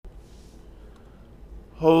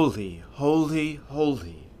Holy, holy,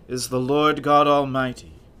 holy is the Lord God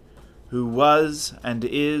Almighty, who was and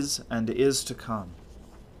is to come.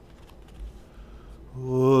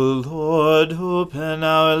 O Lord, open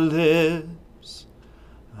our lips,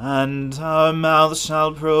 and our mouth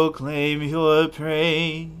shall proclaim your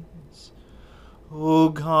praise. O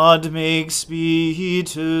God, make speed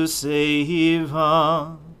to save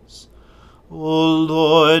us. O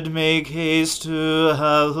Lord, make haste to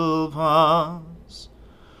help us.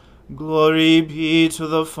 Glory be to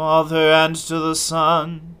the Father, and to the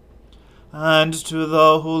Son, and to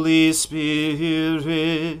the Holy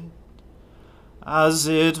Spirit, as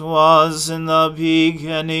it was in the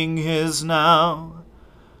beginning, is now,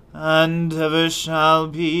 and ever shall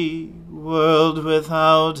be, world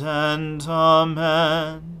without end.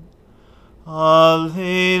 Amen.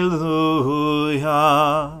 Alleluia.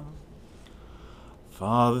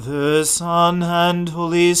 Father, Son, and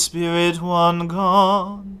Holy Spirit, one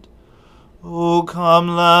God, O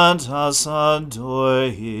come, let us adore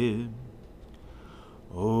him.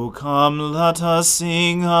 O come, let us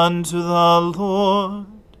sing unto the Lord.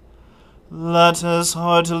 Let us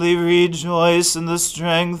heartily rejoice in the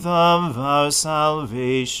strength of our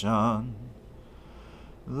salvation.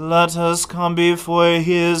 Let us come before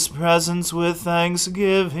his presence with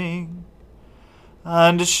thanksgiving,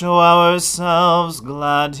 and show ourselves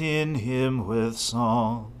glad in him with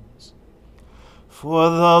songs. For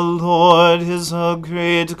the Lord is a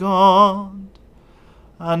great God,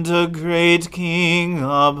 and a great King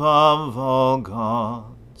above all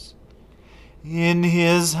gods. In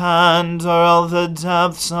his hand are all the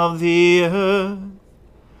depths of the earth,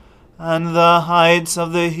 and the heights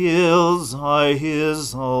of the hills are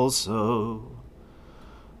his also.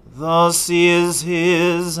 The sea is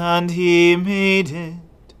his, and he made it,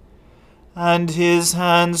 and his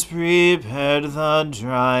hands prepared the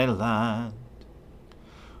dry land.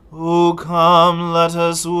 O come, let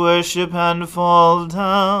us worship and fall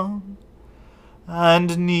down,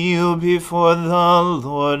 and kneel before the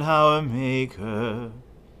Lord our Maker.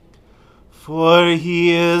 For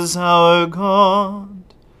he is our God,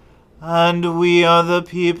 and we are the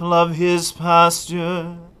people of his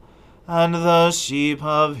pasture, and the sheep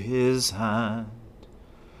of his hand.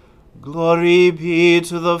 Glory be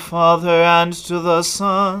to the Father, and to the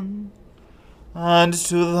Son, and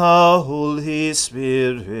to the Holy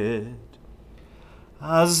Spirit,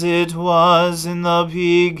 as it was in the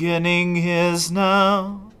beginning, is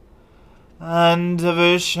now, and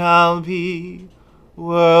ever shall be,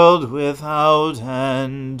 world without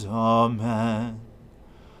end. Amen.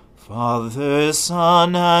 Father,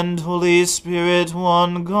 Son, and Holy Spirit,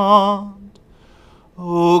 one God,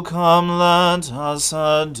 O come, let us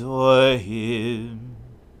adore him.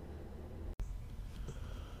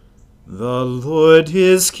 The Lord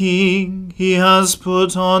is King, he has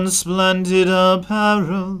put on splendid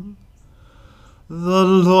apparel. The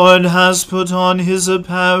Lord has put on his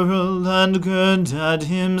apparel, and girded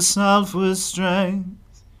himself with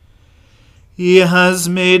strength. He has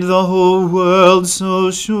made the whole world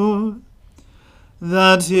so sure,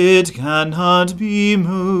 that it cannot be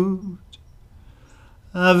moved.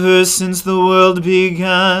 Ever since the world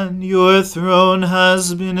began, your throne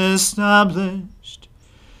has been established.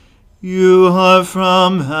 You are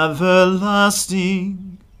from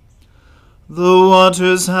everlasting. The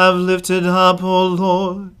waters have lifted up, O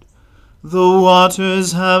Lord, the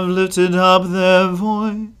waters have lifted up their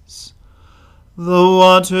voice. The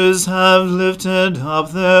waters have lifted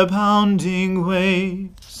up their pounding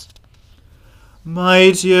waves.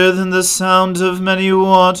 Mightier than the sound of many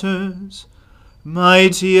waters,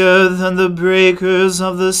 mightier than the breakers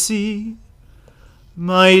of the sea.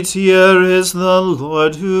 Mightier is the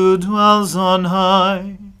Lord who dwells on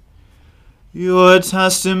high. Your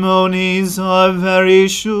testimonies are very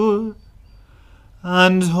sure,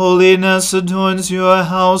 and holiness adorns your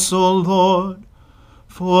house, O Lord,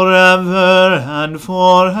 forever and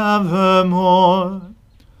forevermore.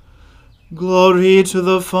 Glory to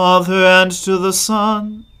the Father, and to the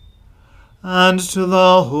Son, and to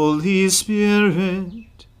the Holy Spirit,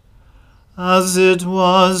 as it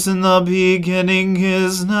was in the beginning,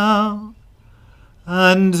 is now,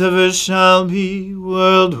 and ever shall be,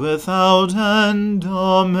 world without end.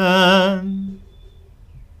 Amen.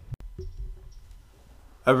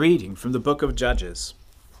 A reading from the book of Judges.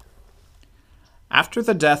 After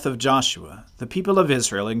the death of Joshua, the people of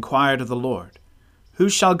Israel inquired of the Lord, "Who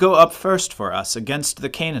shall go up first for us against the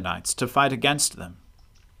Canaanites to fight against them?"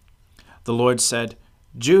 The Lord said,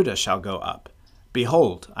 "Judah shall go up.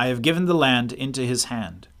 Behold, I have given the land into his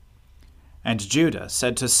hand." And Judah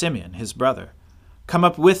said to Simeon his brother, come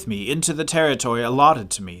up with me into the territory allotted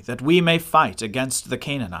to me, that we may fight against the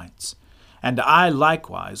Canaanites. And I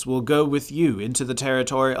likewise will go with you into the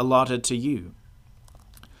territory allotted to you."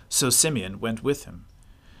 So Simeon went with him.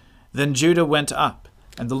 Then Judah went up,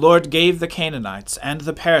 and the Lord gave the Canaanites and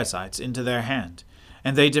the Perizzites into their hand,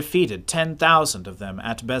 and they defeated 10,000 of them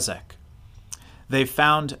at Bezek. They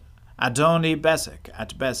found Adoni-Bezek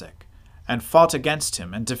at Bezek, and fought against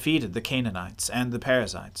him, and defeated the Canaanites and the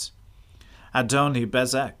Perizzites.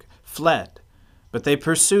 Adoni-Bezek fled, but they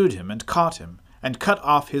pursued him and caught him, and cut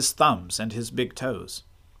off his thumbs and his big toes.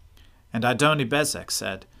 And Adoni-Bezek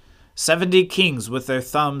said, 70 kings with their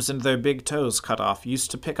thumbs and their big toes cut off used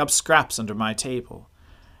to pick up scraps under my table.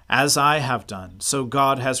 As I have done, so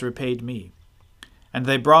God has repaid me. And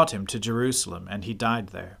they brought him to Jerusalem, and he died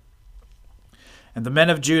there. And the men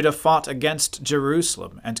of Judah fought against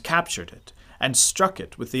Jerusalem, and captured it, and struck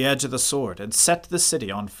it with the edge of the sword, and set the city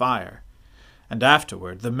on fire. And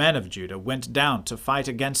afterward the men of Judah went down to fight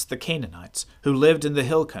against the Canaanites, who lived in the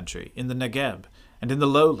hill country, in the Negeb, and in the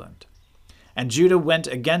lowland. And Judah went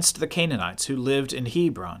against the Canaanites who lived in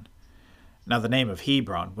Hebron. Now the name of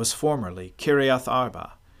Hebron was formerly Kiriath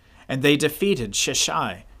Arba. And they defeated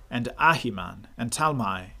Sheshai, and Ahiman, and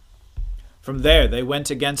Talmai. From there they went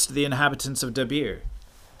against the inhabitants of Debir.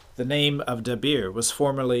 The name of Debir was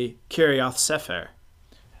formerly Kiriath Sepher.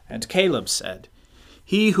 And Caleb said,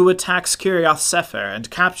 "He who attacks Kiriath Sepher and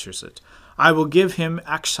captures it, I will give him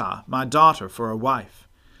Akshah, my daughter, for a wife."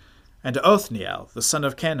 And Othniel, the son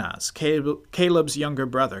of Kenaz, Caleb's younger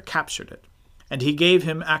brother, captured it, and he gave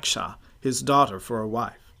him Akshah, his daughter, for a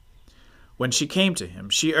wife. When she came to him,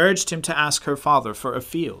 she urged him to ask her father for a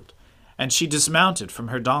field, and she dismounted from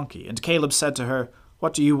her donkey, and Caleb said to her,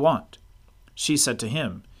 "What do you want?" She said to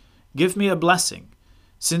him, "Give me a blessing.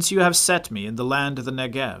 Since you have set me in the land of the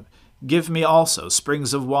Negeb, give me also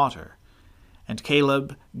springs of water." And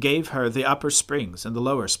Caleb gave her the upper springs and the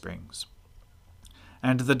lower springs.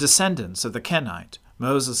 And the descendants of the Kenite,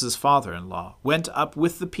 Moses' father-in-law, went up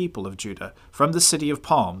with the people of Judah from the city of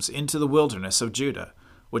palms into the wilderness of Judah,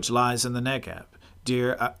 which lies in the Negeb,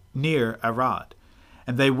 near Arad.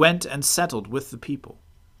 And they went and settled with the people.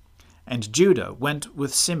 And Judah went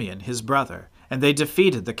with Simeon his brother, and they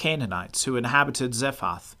defeated the Canaanites who inhabited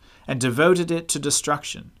Zephath, and devoted it to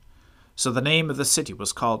destruction. So the name of the city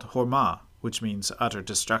was called Hormah, which means utter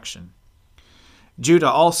destruction. Judah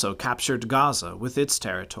also captured Gaza with its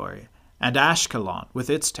territory, and Ashkelon with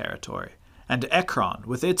its territory, and Ekron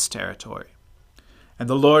with its territory. And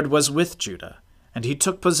the Lord was with Judah, and he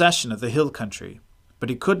took possession of the hill country, but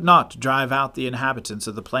he could not drive out the inhabitants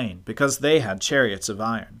of the plain, because they had chariots of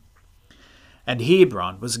iron. And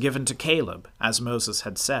Hebron was given to Caleb, as Moses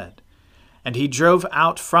had said, and he drove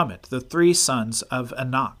out from it the 3 sons of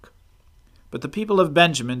Anak. But the people of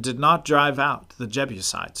Benjamin did not drive out the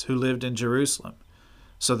Jebusites who lived in Jerusalem.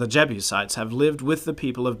 So the Jebusites have lived with the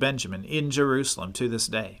people of Benjamin in Jerusalem to this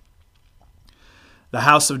day. The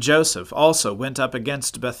house of Joseph also went up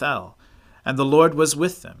against Bethel, and the Lord was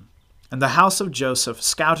with them. And the house of Joseph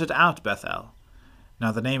scouted out Bethel.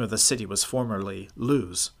 Now the name of the city was formerly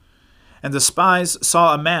Luz. And the spies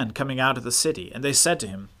saw a man coming out of the city, and they said to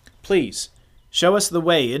him, "Please, show us the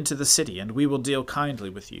way into the city, and we will deal kindly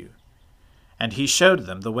with you." And he showed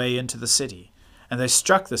them the way into the city, and they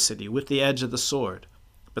struck the city with the edge of the sword,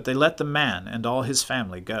 but they let the man and all his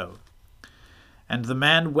family go. And the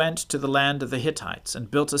man went to the land of the Hittites,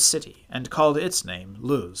 and built a city, and called its name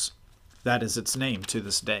Luz. That is its name to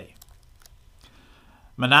this day.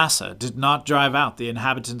 Manasseh did not drive out the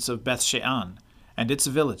inhabitants of Bethshean and its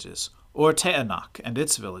villages, or Teanach and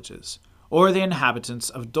its villages, or the inhabitants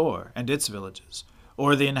of Dor and its villages,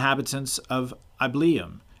 or the inhabitants of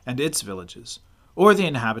Ibleam and its villages, or the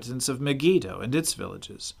inhabitants of Megiddo and its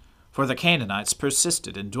villages, for the Canaanites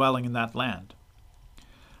persisted in dwelling in that land.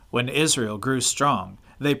 When Israel grew strong,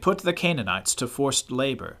 they put the Canaanites to forced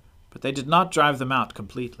labor, but they did not drive them out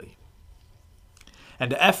completely.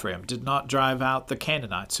 And Ephraim did not drive out the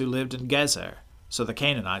Canaanites who lived in Gezer, so the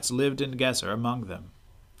Canaanites lived in Gezer among them.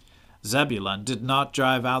 Zebulun did not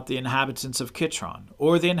drive out the inhabitants of Kitron,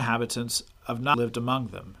 or the inhabitants of Naphtali lived among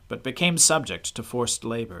them, but became subject to forced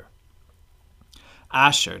labor.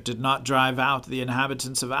 Asher did not drive out the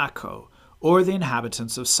inhabitants of Akko, or the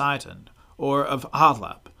inhabitants of Sidon, or of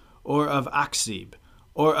Halab, or of Akzib,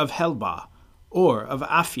 or of Helbah, or of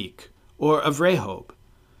Aphik, or of Rehob.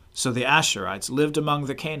 So the Asherites lived among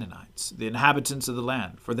the Canaanites, the inhabitants of the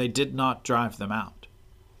land, for they did not drive them out.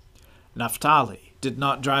 Naphtali did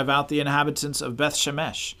not drive out the inhabitants of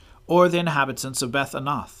Bethshemesh, or the inhabitants of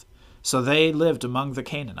Beth-Anath, so they lived among the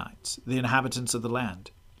Canaanites, the inhabitants of the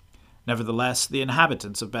land. Nevertheless, the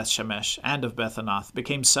inhabitants of Bethshemesh and of Bethanath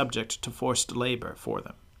became subject to forced labor for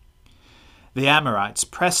them. The Amorites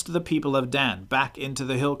pressed the people of Dan back into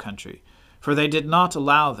the hill country, for they did not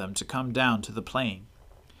allow them to come down to the plain.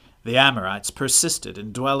 The Amorites persisted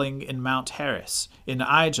in dwelling in Mount Heres, in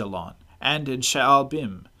Aijalon, and in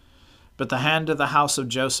Shaalbim. But the hand of the house of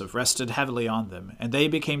Joseph rested heavily on them, and they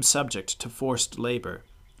became subject to forced labor.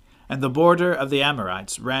 And the border of the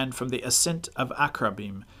Amorites ran from the ascent of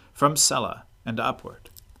Akrabim, from Selah and upward.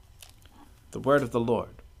 The word of the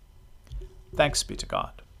Lord. Thanks be to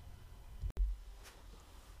God.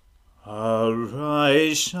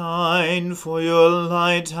 Arise, shine, for your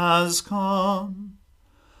light has come,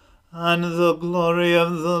 and the glory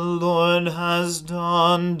of the Lord has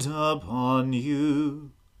dawned upon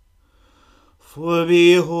you. For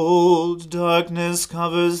behold, darkness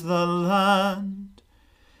covers the land,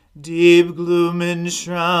 deep gloom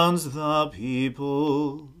enshrouds the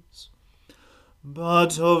peoples.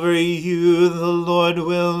 But over you the Lord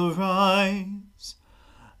will rise,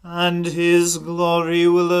 and his glory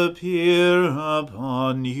will appear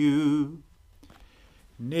upon you.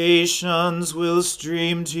 Nations will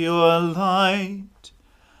stream to your light,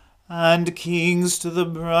 and kings to the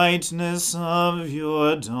brightness of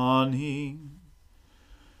your dawning.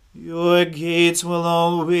 Your gates will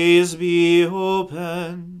always be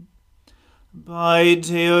open. By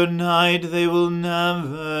day or night they will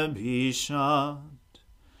never be shut.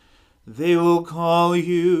 They will call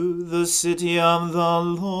you the city of the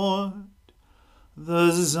Lord,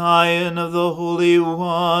 the Zion of the Holy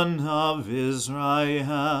One of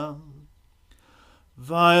Israel.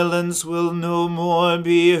 Violence will no more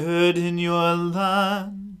be heard in your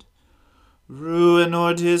land, ruin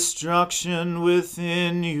or destruction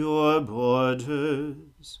within your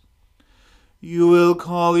borders. You will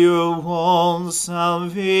call your walls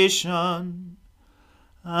salvation,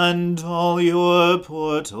 and all your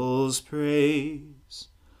portals praise.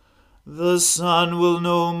 The sun will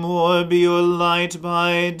no more be your light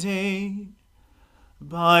by day.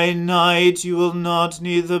 By night you will not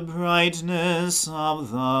need the brightness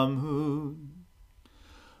of the moon.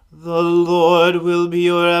 The Lord will be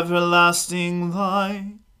your everlasting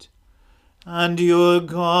light, and your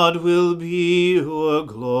God will be your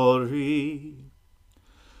glory.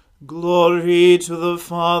 Glory to the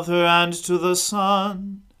Father, and to the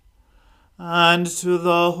Son, and to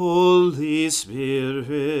the Holy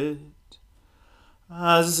Spirit,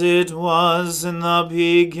 as it was in the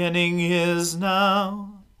beginning, is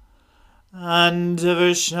now, and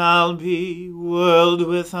ever shall be, world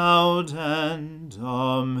without end.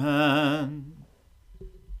 Amen.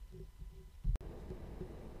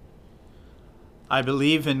 I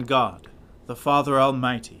believe in God, the Father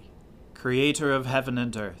Almighty, creator of heaven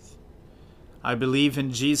and earth. I believe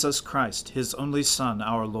in Jesus Christ, his only Son,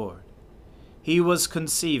 our Lord. He was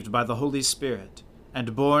conceived by the Holy Spirit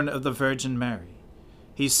and born of the Virgin Mary.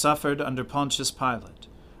 He suffered under Pontius Pilate,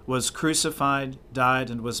 was crucified,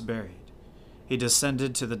 died, and was buried. He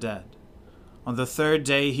descended to the dead. On the third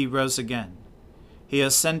day he rose again. He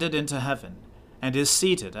ascended into heaven, and is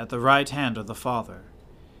seated at the right hand of the Father.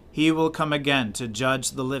 He will come again to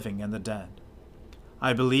judge the living and the dead.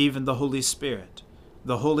 I believe in the Holy Spirit,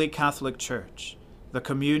 the Holy Catholic Church, the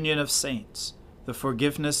communion of saints, the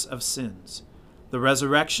forgiveness of sins, the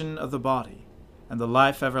resurrection of the body, and the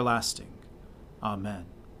life everlasting. Amen.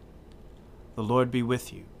 The Lord be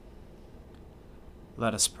with you.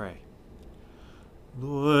 Let us pray.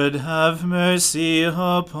 Lord, have mercy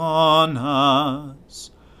upon us.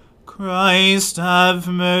 Christ, have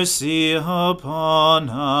mercy upon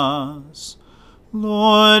us.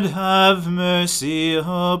 Lord, have mercy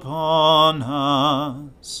upon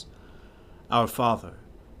us. Our Father,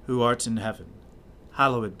 who art in heaven,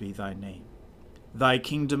 hallowed be thy name. Thy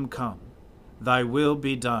kingdom come, thy will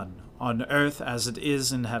be done, on earth as it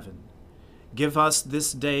is in heaven. Give us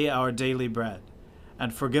this day our daily bread,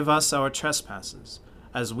 and forgive us our trespasses,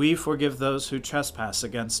 as we forgive those who trespass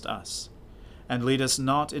against us. And lead us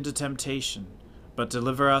not into temptation, but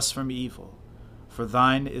deliver us from evil. For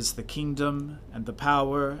thine is the kingdom, and the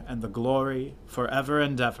power, and the glory, forever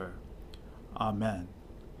and ever. Amen.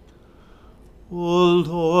 O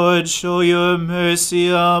Lord, show your mercy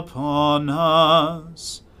upon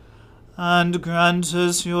us, and grant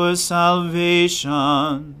us your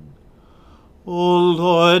salvation. O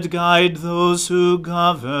Lord, guide those who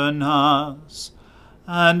govern us,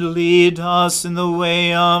 and lead us in the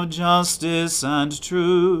way of justice and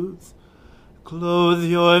truth. Clothe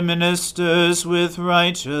your ministers with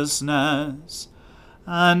righteousness,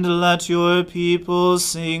 and let your people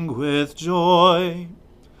sing with joy.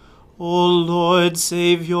 O Lord,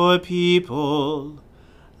 save your people,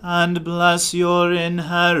 and bless your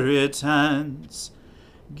inheritance.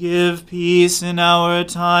 Give peace in our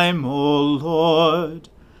time, O Lord,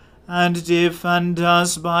 and defend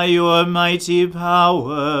us by your mighty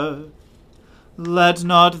power. Let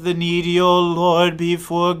not the needy, O Lord, be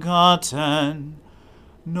forgotten,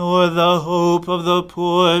 nor the hope of the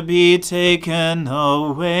poor be taken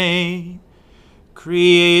away.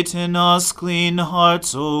 Create in us clean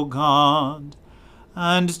hearts, O God,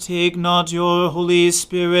 and take not your Holy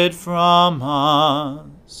Spirit from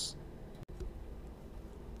us.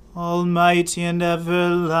 Almighty and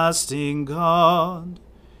everlasting God,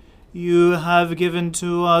 you have given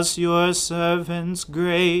to us, your servants,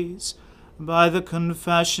 grace by the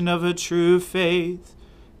confession of a true faith,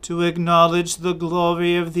 to acknowledge the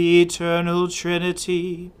glory of the eternal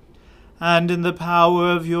Trinity, and in the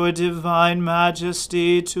power of your divine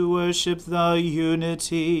majesty to worship the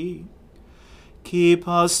unity. Keep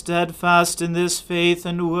us steadfast in this faith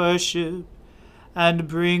and worship, and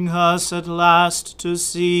bring us at last to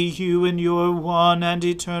see you in your one and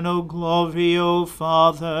eternal glory, O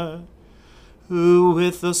Father, who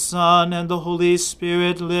with the Son and the Holy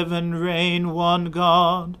Spirit live and reign, one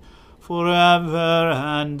God, forever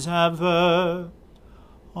and ever.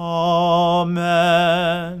 Amen.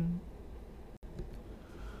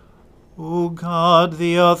 O God,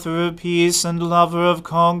 the author of peace and lover of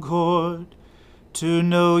concord, to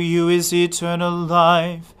know you is eternal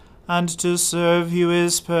life, and to serve you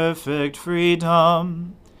is perfect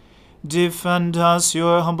freedom. Defend us,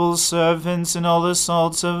 your humble servants, in all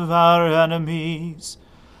assaults of our enemies,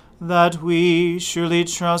 that we, surely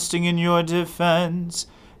trusting in your defense,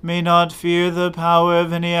 may not fear the power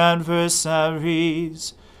of any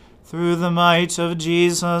adversaries, through the might of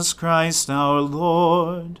Jesus Christ our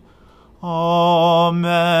Lord.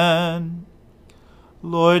 Amen.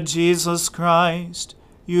 Lord Jesus Christ,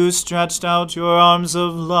 you stretched out your arms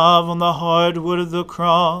of love on the hard wood of the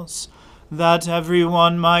cross, that every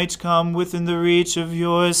one might come within the reach of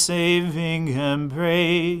your saving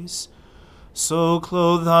embrace. So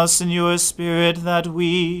clothe us in your Spirit, that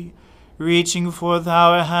we, reaching forth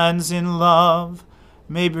our hands in love,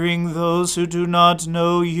 may bring those who do not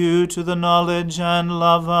know you to the knowledge and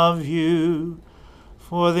love of you,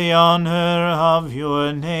 for the honor of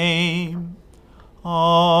your name.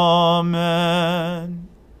 Amen.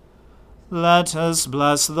 Let us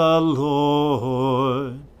bless the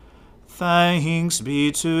Lord. Thanks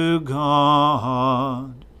be to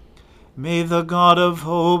God. May the God of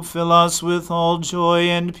hope fill us with all joy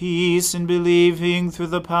and peace in believing through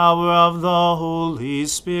the power of the Holy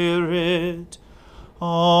Spirit.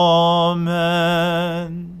 Amen.